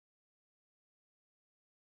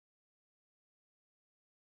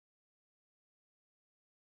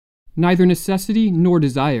Neither necessity nor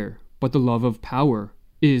desire, but the love of power,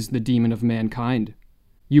 is the demon of mankind.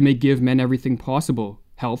 You may give men everything possible,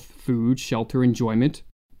 health, food, shelter, enjoyment,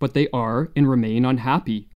 but they are and remain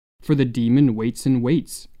unhappy, for the demon waits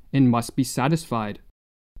and must be satisfied.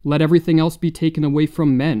 Let everything else be taken away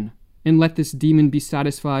from men, and let this demon be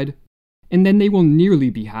satisfied, and then they will nearly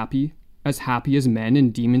be happy as men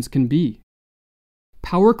and demons can be.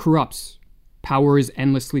 Power corrupts. Power is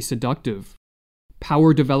endlessly seductive.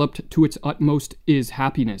 Power developed to its utmost is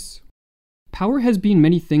happiness. Power has been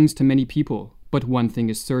many things to many people, but one thing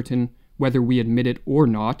is certain, whether we admit it or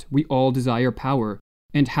not, we all desire power,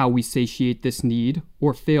 and how we satiate this need,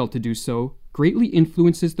 or fail to do so, greatly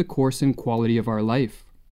influences the course and quality of our life.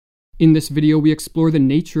 In this video, we explore the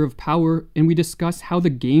nature of power, and we discuss how the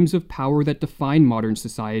games of power that define modern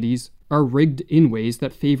societies are rigged in ways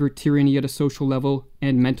that favor tyranny at a social level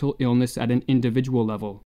and mental illness at an individual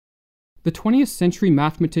level. The 20th century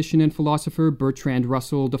mathematician and philosopher Bertrand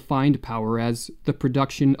Russell defined power as the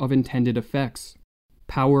production of intended effects.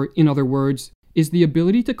 Power, in other words, is the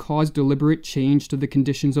ability to cause deliberate change to the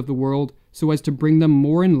conditions of the world so as to bring them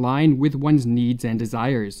more in line with one's needs and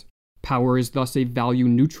desires. Power is thus a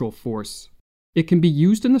value-neutral force. It can be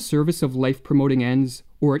used in the service of life-promoting ends,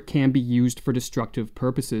 or it can be used for destructive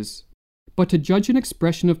purposes. But to judge an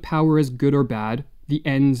expression of power as good or bad, the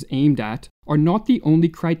ends aimed at are not the only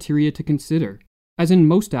criteria to consider. As in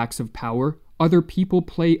most acts of power, other people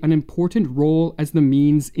play an important role as the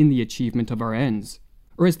means in the achievement of our ends.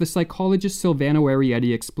 Or as the psychologist Silvano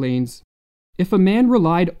Arietti explains, if a man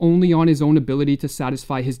relied only on his own ability to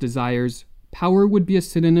satisfy his desires, power would be a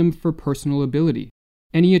synonym for personal ability.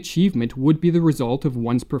 Any achievement would be the result of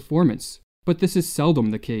one's performance, but this is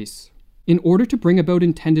seldom the case. In order to bring about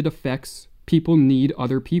intended effects, people need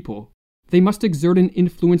other people. They must exert an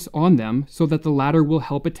influence on them so that the latter will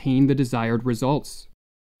help attain the desired results.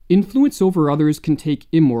 Influence over others can take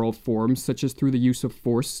immoral forms, such as through the use of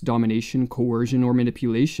force, domination, coercion, or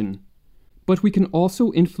manipulation. But we can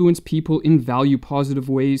also influence people in value-positive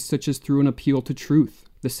ways, such as through an appeal to truth,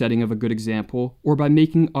 the setting of a good example, or by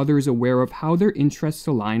making others aware of how their interests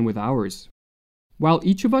align with ours. While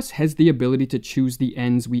each of us has the ability to choose the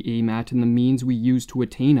ends we aim at and the means we use to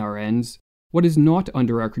attain our ends, what is not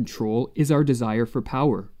under our control is our desire for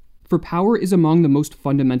power. For power is among the most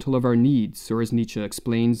fundamental of our needs, or as Nietzsche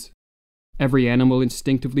explains, every animal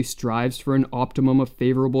instinctively strives for an optimum of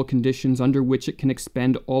favorable conditions under which it can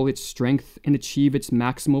expend all its strength and achieve its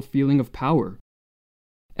maximal feeling of power.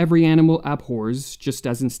 Every animal abhors, just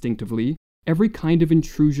as instinctively, every kind of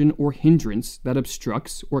intrusion or hindrance that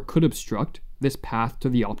obstructs or could obstruct this path to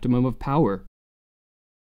the optimum of power.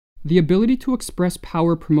 The ability to express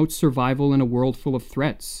power promotes survival in a world full of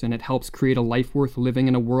threats, and it helps create a life worth living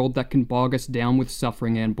in a world that can bog us down with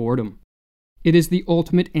suffering and boredom. It is the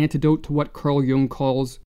ultimate antidote to what Carl Jung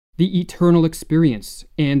calls the eternal experience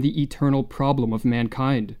and the eternal problem of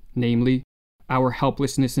mankind, namely, our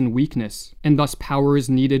helplessness and weakness, and thus power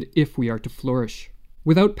is needed if we are to flourish.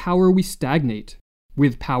 Without power, we stagnate.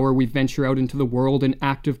 With power, we venture out into the world in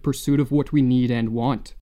active pursuit of what we need and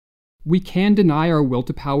want. We can deny our will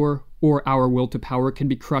to power, or our will to power can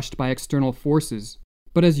be crushed by external forces.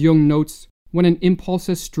 But as Jung notes, when an impulse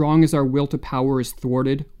as strong as our will to power is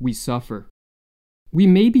thwarted, we suffer. We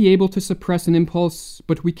may be able to suppress an impulse,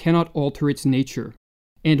 but we cannot alter its nature.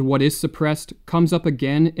 And what is suppressed comes up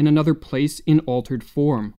again in another place in altered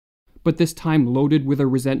form, but this time loaded with a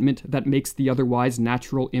resentment that makes the otherwise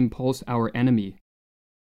natural impulse our enemy.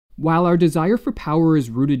 While our desire for power is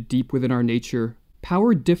rooted deep within our nature,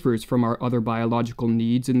 power differs from our other biological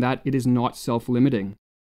needs in that it is not self-limiting.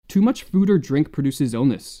 Too much food or drink produces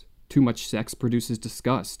illness. Too much sex produces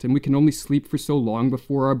disgust, and we can only sleep for so long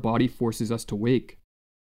before our body forces us to wake.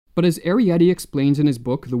 But as Arietti explains in his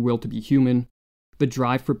book, The Will to be Human, the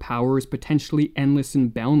drive for power is potentially endless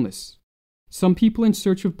and boundless. Some people in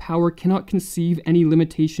search of power cannot conceive any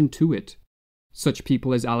limitation to it. Such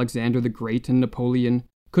people as Alexander the Great and Napoleon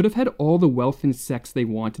could have had all the wealth and sex they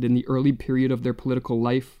wanted in the early period of their political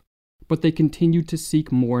life, but they continued to seek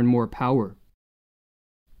more and more power.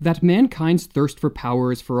 That mankind's thirst for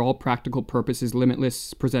power is for all practical purposes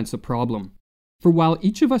limitless presents a problem. For while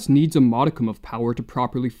each of us needs a modicum of power to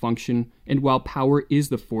properly function, and while power is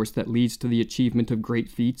the force that leads to the achievement of great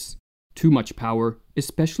feats, too much power,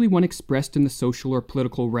 especially when expressed in the social or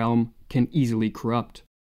political realm, can easily corrupt.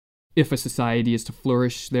 If a society is to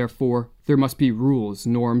flourish, therefore, there must be rules,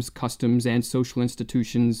 norms, customs, and social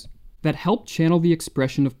institutions that help channel the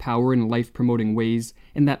expression of power in life-promoting ways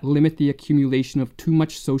and that limit the accumulation of too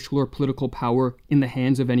much social or political power in the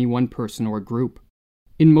hands of any one person or group.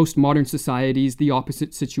 In most modern societies, the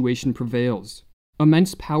opposite situation prevails.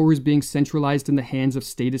 Immense power is being centralized in the hands of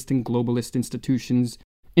statist and globalist institutions,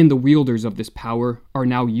 and the wielders of this power are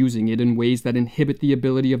now using it in ways that inhibit the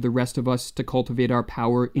ability of the rest of us to cultivate our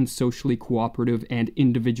power in socially cooperative and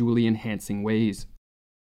individually enhancing ways.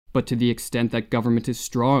 But to the extent that government is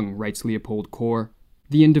strong, writes Leopold Kohr,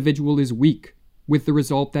 the individual is weak, with the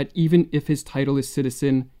result that even if his title is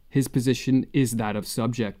citizen, his position is that of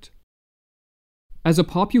subject. As a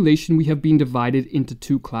population, we have been divided into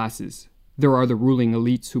two classes. There are the ruling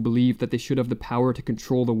elites who believe that they should have the power to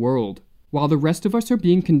control the world, while the rest of us are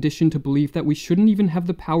being conditioned to believe that we shouldn't even have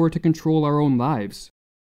the power to control our own lives.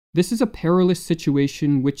 This is a perilous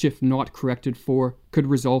situation which, if not corrected for, could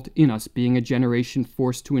result in us being a generation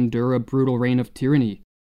forced to endure a brutal reign of tyranny.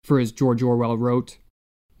 For as George Orwell wrote,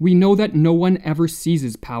 "We know that no one ever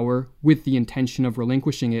seizes power with the intention of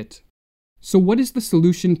relinquishing it." So what is the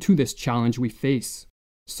solution to this challenge we face?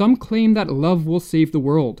 Some claim that love will save the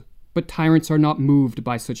world, but tyrants are not moved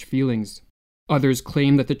by such feelings. Others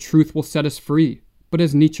claim that the truth will set us free, but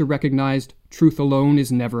as Nietzsche recognized, truth alone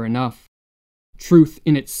is never enough. Truth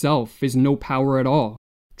in itself is no power at all.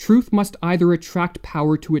 Truth must either attract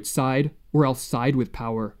power to its side or else side with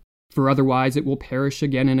power, for otherwise it will perish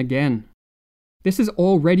again and again. This has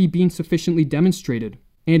already been sufficiently demonstrated,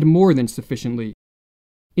 and more than sufficiently.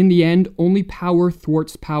 In the end, only power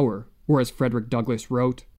thwarts power, or as Frederick Douglass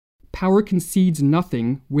wrote, "Power concedes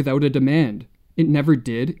nothing without a demand. It never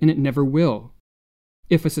did, and it never will."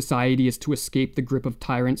 If a society is to escape the grip of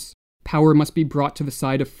tyrants, power must be brought to the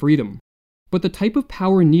side of freedom. But the type of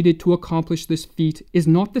power needed to accomplish this feat is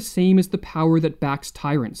not the same as the power that backs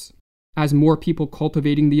tyrants. As more people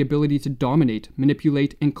cultivating the ability to dominate,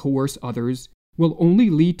 manipulate, and coerce others will only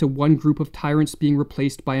lead to one group of tyrants being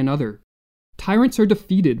replaced by another. Tyrants are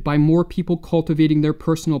defeated by more people cultivating their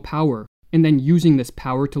personal power, and then using this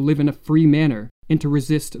power to live in a free manner and to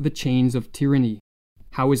resist the chains of tyranny.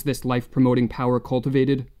 How is this life-promoting power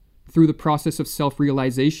cultivated? Through the process of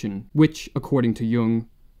self-realization, which, according to Jung,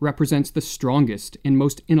 represents the strongest and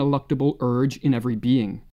most ineluctable urge in every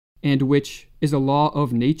being, and which is a law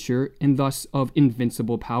of nature and thus of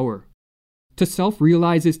invincible power. To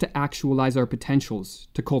self-realize is to actualize our potentials,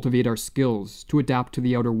 to cultivate our skills, to adapt to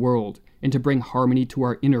the outer world, and to bring harmony to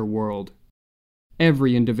our inner world.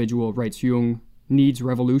 Every individual, writes Jung, needs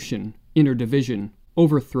revolution, inner division,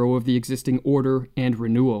 overthrow of the existing order, and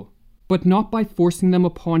renewal, but not by forcing them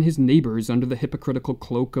upon his neighbors under the hypocritical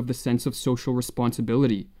cloak of the sense of social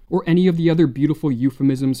responsibility, or any of the other beautiful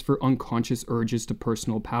euphemisms for unconscious urges to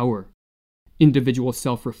personal power. Individual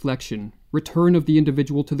self-reflection, return of the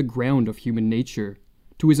individual to the ground of human nature,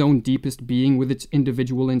 to his own deepest being with its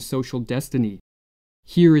individual and social destiny.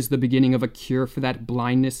 Here is the beginning of a cure for that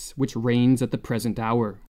blindness which reigns at the present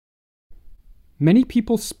hour. Many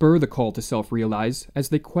people spur the call to self-realize as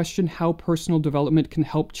they question how personal development can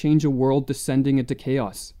help change a world descending into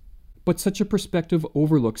chaos. But such a perspective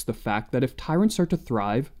overlooks the fact that if tyrants are to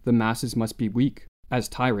thrive, the masses must be weak, as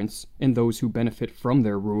tyrants, and those who benefit from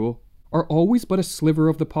their rule, are always but a sliver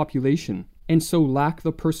of the population, and so lack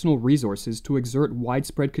the personal resources to exert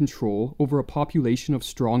widespread control over a population of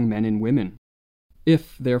strong men and women.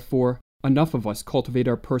 If, therefore, enough of us cultivate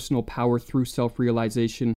our personal power through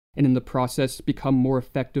self-realization, and in the process become more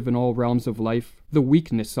effective in all realms of life, the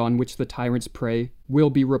weakness on which the tyrants prey will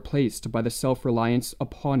be replaced by the self-reliance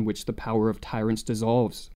upon which the power of tyrants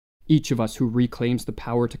dissolves. Each of us who reclaims the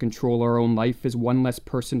power to control our own life is one less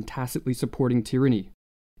person tacitly supporting tyranny.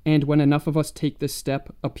 And when enough of us take this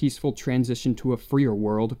step, a peaceful transition to a freer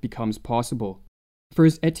world becomes possible. For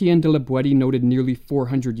as Etienne de la Boétie noted nearly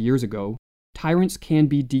 400 years ago, tyrants can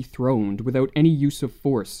be dethroned without any use of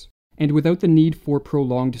force, and without the need for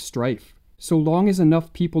prolonged strife, so long as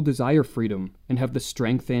enough people desire freedom and have the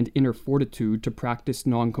strength and inner fortitude to practice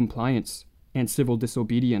non-compliance and civil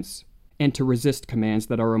disobedience, and to resist commands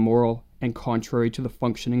that are immoral and contrary to the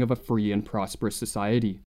functioning of a free and prosperous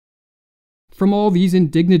society. From all these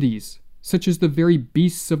indignities, such as the very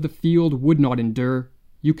beasts of the field would not endure,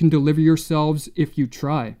 you can deliver yourselves if you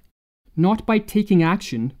try, not by taking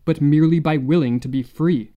action, but merely by willing to be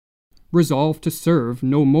free. Resolve to serve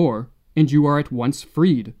no more, and you are at once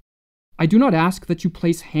freed. I do not ask that you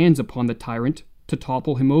place hands upon the tyrant to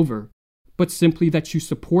topple him over, but simply that you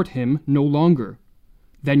support him no longer.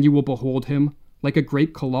 Then you will behold him, like a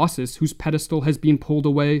great colossus whose pedestal has been pulled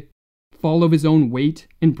away, fall of his own weight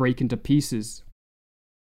and break into pieces.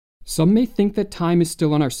 Some may think that time is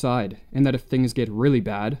still on our side, and that if things get really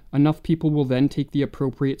bad, enough people will then take the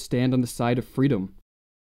appropriate stand on the side of freedom.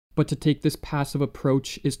 But to take this passive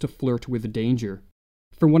approach is to flirt with danger.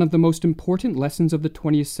 For one of the most important lessons of the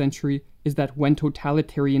 20th century is that when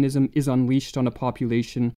totalitarianism is unleashed on a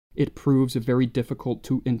population, it proves very difficult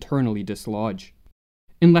to internally dislodge.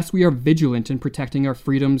 Unless we are vigilant in protecting our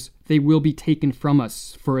freedoms, they will be taken from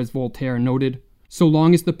us, for as Voltaire noted, so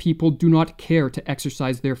long as the people do not care to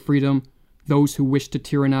exercise their freedom, those who wish to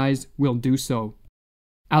tyrannize will do so.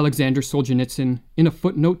 Alexander Solzhenitsyn, in a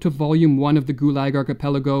footnote to Volume 1 of the Gulag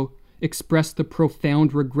Archipelago, expressed the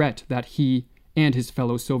profound regret that he and his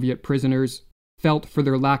fellow Soviet prisoners felt for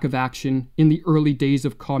their lack of action in the early days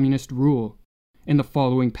of communist rule, and the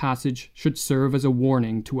following passage should serve as a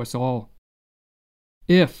warning to us all.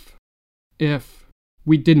 If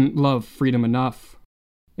we didn't love freedom enough,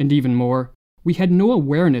 and even more, we had no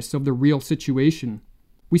awareness of the real situation.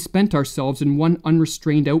 We spent ourselves in one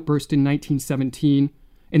unrestrained outburst in 1917,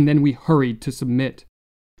 and then we hurried to submit.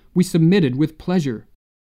 We submitted with pleasure.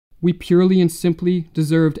 We purely and simply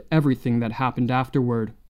deserved everything that happened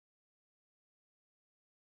afterward.